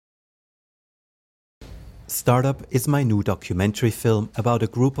Startup is my new documentary film about a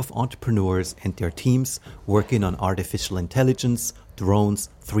group of entrepreneurs and their teams working on artificial intelligence, drones,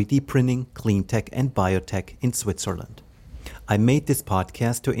 3D printing, clean tech and biotech in Switzerland. I made this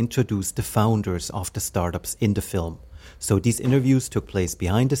podcast to introduce the founders of the startups in the film. So these interviews took place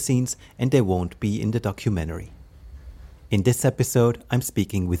behind the scenes and they won't be in the documentary. In this episode, I'm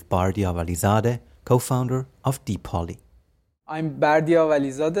speaking with Bardia Walizadeh, co-founder of Deepali. I'm Bardia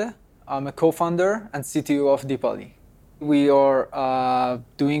Walizadeh. I'm a co-founder and CTO of Deepali. We are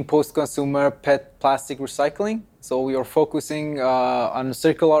doing post-consumer PET plastic recycling. So we are focusing on a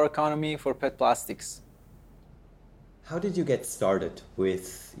circular economy for PET plastics. How did you get started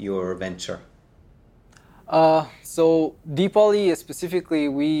with your venture? So Deepali specifically,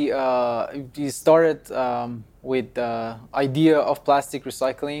 we started with the idea of plastic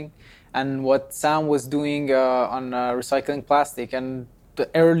recycling and what Sam was doing on recycling plastic. And the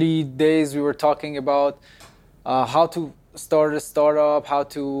early days we were talking about how to start a startup, how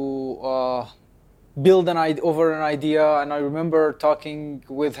to build an idea. And I remember talking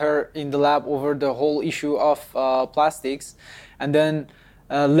with her in the lab over the whole issue of plastics. And then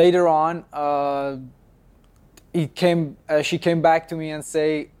later on, she came back to me and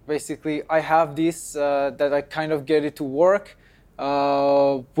say, basically, I have this that I kind of get it to work.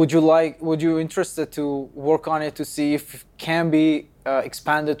 Would you interested to work on it to see if it can be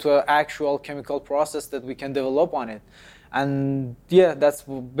expanded to an actual chemical process that we can develop on it? And yeah, that's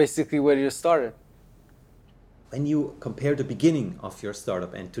basically where it started. When you compare the beginning of your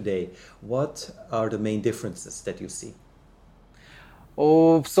startup and today, what are the main differences that you see?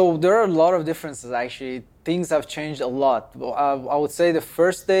 Oh, so there are a lot of differences actually. Things have changed a lot. I would say the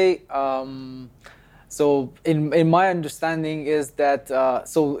first day, so in my understanding is that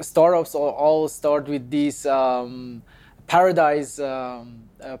so startups all start with these paradise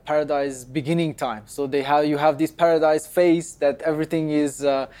beginning time. So you have this paradise phase that everything is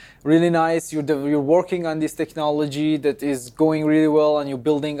really nice. You're working on this technology that is going really well, and you're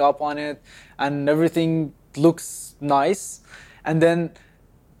building up on it, and everything looks nice. And then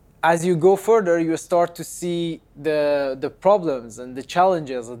as you go further, you start to see the problems and the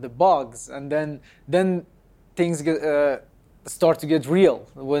challenges and the bugs, and then things start to get real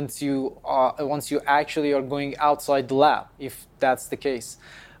once you actually are going outside the lab, if that's the case.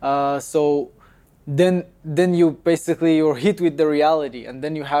 So then you're hit with the reality, and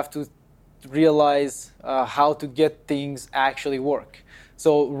then you have to realize how to get things actually work.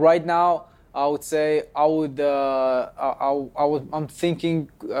 So right now, I would say I'm thinking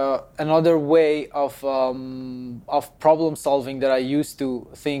another way of problem solving that I used to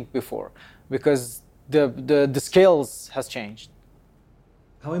think before, because the scales has changed.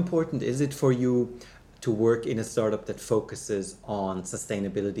 How important is it for you to work in a startup that focuses on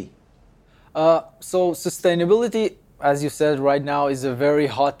sustainability? So sustainability, as you said, right now is a very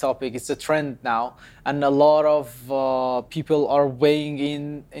hot topic. It's a trend now, and a lot of people are weighing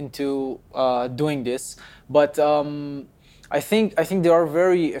into doing this. But I think there are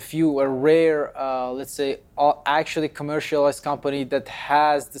very few, a rare, let's say, actually commercialized company that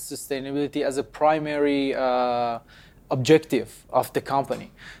has the sustainability as a primary objective of the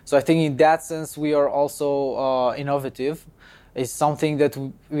company. So I think in that sense we are also innovative. It's something that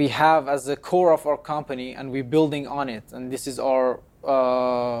we have as a core of our company, and we're building on it. And this is our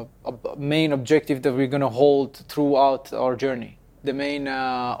main objective that we're going to hold throughout our journey. The main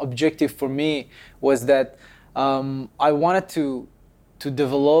objective for me was that I wanted to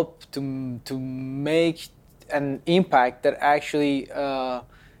develop, to make an impact that actually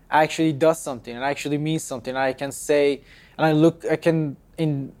does something and actually means something. I can say,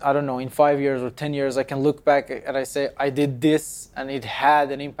 in 5 years or 10 years, I can look back and I say, I did this and it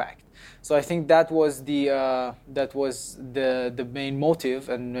had an impact. So I think that was the main motive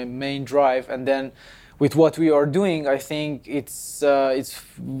and the main drive. And then with what we are doing, I think it's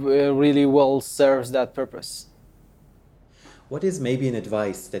really well serves that purpose. What is maybe an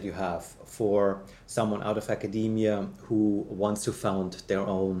advice that you have for someone out of academia who wants to found their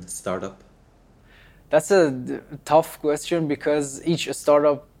own startup? That's a tough question, because each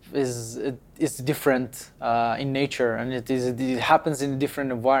startup is different in nature, and it happens in a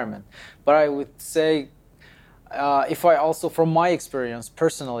different environment. But I would say, if I also, from my experience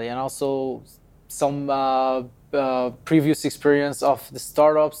personally, and also some previous experience of the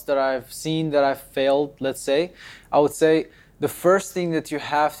startups that I've seen that I've failed, let's say, I would say the first thing that you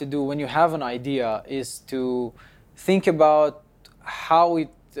have to do when you have an idea is to think about how it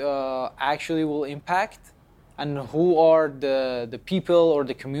actually will impact, and who are the people or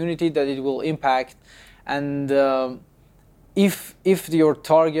the community that it will impact, and if your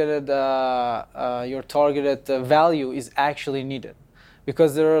targeted value is actually needed,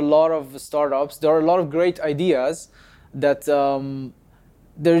 because there are a lot of startups, there are a lot of great ideas that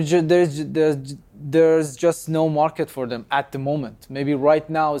there's just no market for them at the moment. Maybe right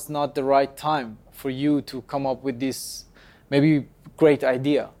now is not the right time for you to come up with this maybe great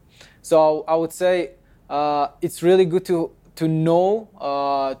idea. So I would say it's really good to know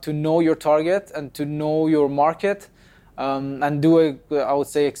your target and to know your market, and do I would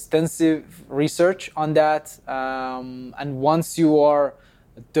say extensive research on that. And once you are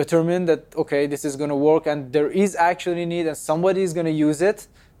determined that okay, this is going to work and there is actually need and somebody is going to use it,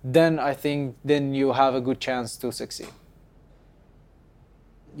 then I think then you have a good chance to succeed.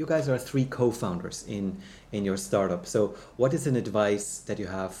 You guys are 3 co-founders in your startup. So what is an advice that you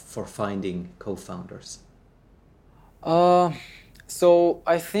have for finding co-founders? So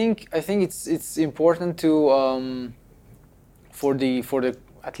I think it's important to for the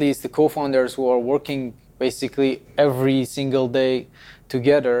at least the co-founders who are working basically every single day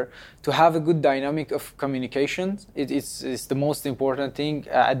together, to have a good dynamic of communication. It's the most important thing.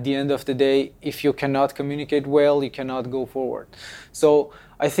 At the end of the day, if you cannot communicate well, you cannot go forward. So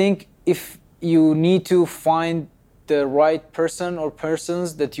I think if you need to find the right person or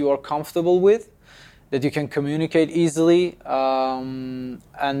persons that you are comfortable with, that you can communicate easily, and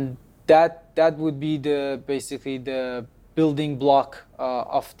that would be basically the building block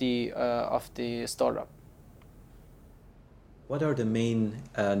of the startup. What are the main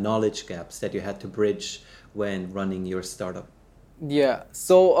knowledge gaps that you had to bridge when running your startup? Yeah,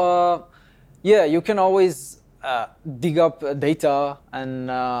 so you can always dig up data and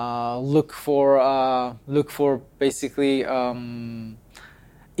look for basically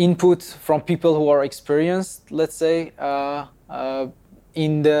input from people who are experienced, let's say,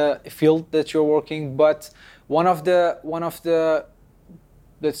 in the field that you're working. But one of the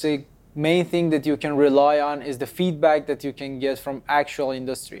let's say main thing that you can rely on is the feedback that you can get from actual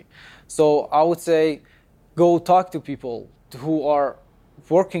industry. So I would say go talk to people who are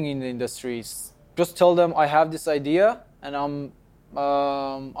working in the industries. Just tell them, I have this idea and I'm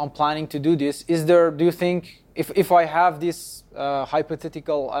planning to do this. Do you think if I have this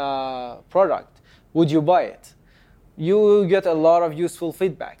hypothetical product, would you buy it? You will get a lot of useful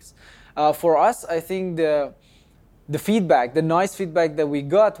feedbacks. For us, I think the nice feedback that we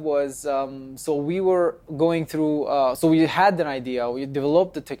got was, so we were going through, so we had an idea, we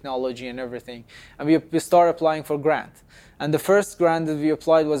developed the technology and everything, and we started applying for grant. And the first grant that we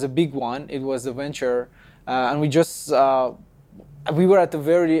applied was a big one. It was a venture, and we were at the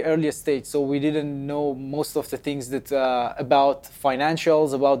very earliest stage, so we didn't know most of the things that about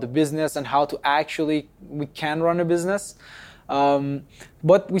financials, about the business, and how to we can run a business.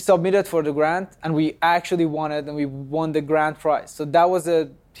 But we submitted for the grant and we actually won it, and we won the grant prize. So that was a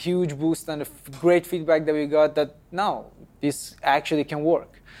huge boost and a great feedback that we got that now this actually can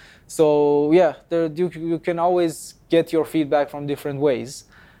work. So yeah, you can always get your feedback from different ways.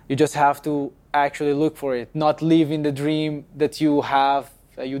 You just have to actually look for it, not live in the dream that you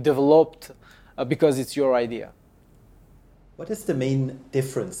developed because it's your idea. What is the main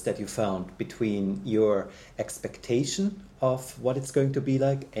difference that you found between your expectation of what it's going to be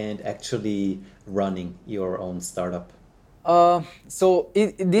like and actually running your own startup? So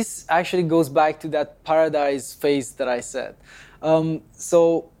this actually goes back to that paradise phase that I said.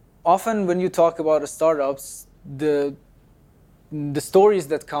 So often when you talk about startups, the stories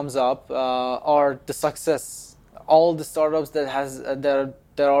that comes up are the success. All the startups that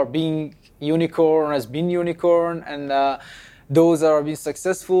are being unicorn has been unicorn, and those that are being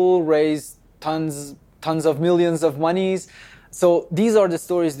successful raise tons of millions of monies. So these are the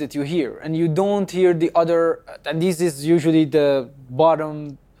stories that you hear, and you don't hear the other. And this is usually the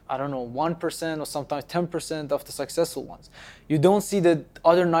bottom, 1% or sometimes 10% of the successful ones. You don't see the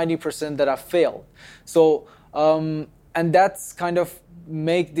other 90% that have failed. So and that's kind of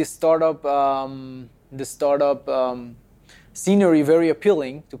make the startup scenery very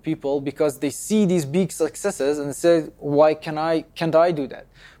appealing to people, because they see these big successes and say, why can't I do that?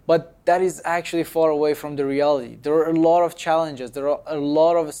 But that is actually far away from the reality. There are a lot of challenges. There are a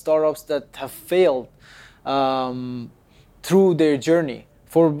lot of startups that have failed through their journey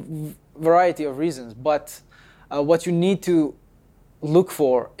for variety of reasons. But what you need to look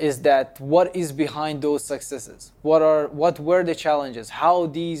for is that what is behind those successes. What were the challenges? How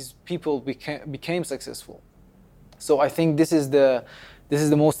these people became successful. So I think this is the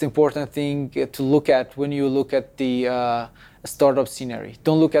most important thing to look at when you look at the startup scenery.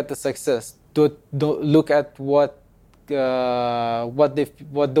 Don't look at the success. Don't look at what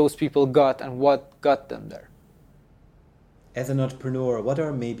those people got and what got them there. As an entrepreneur, what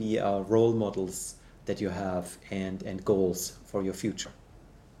are maybe role models that you have and goals for your future?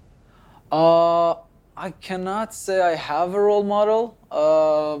 I cannot say I have a role model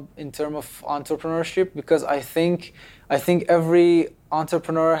in terms of entrepreneurship, because I think every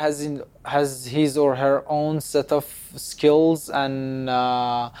entrepreneur has his or her own set of skills and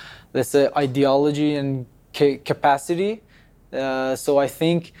let's say ideology and capacity. So I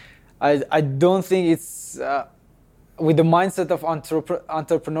don't think it's with the mindset of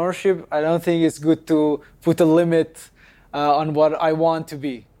entrepreneurship. I don't think it's good to put a limit on what I want to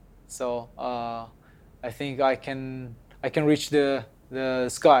be. So I think I can reach the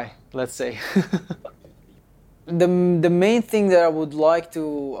sky, let's say. The main thing that I would like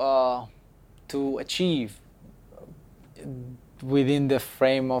to achieve within the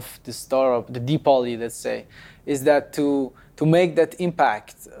frame of the startup, the Deepali, let's say, is that to make that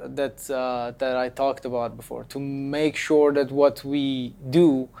impact that I talked about before, to make sure that what we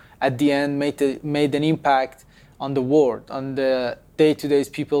do at the end made an impact on the world, on the day-to-day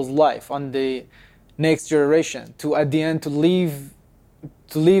people's life, on the next generation, to at the end to leave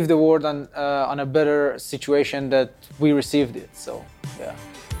the world on a better situation that we received it. So yeah.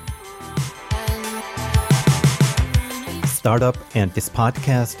 Startup and this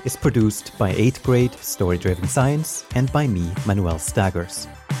podcast is produced by 8th Grade Story Driven Science and by me, Manuel Staggers.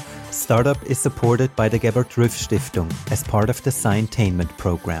 Startup is supported by the Gebert Rüff Stiftung as part of the Scientainment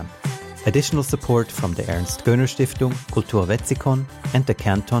program. Additional support from the Ernst Göhner Stiftung, Kulturwetzikon and the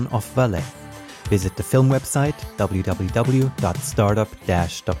Canton of Valais. Visit the film website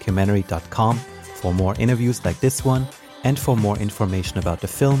www.startup-documentary.com for more interviews like this one and for more information about the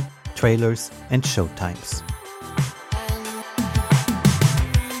film, trailers and showtimes.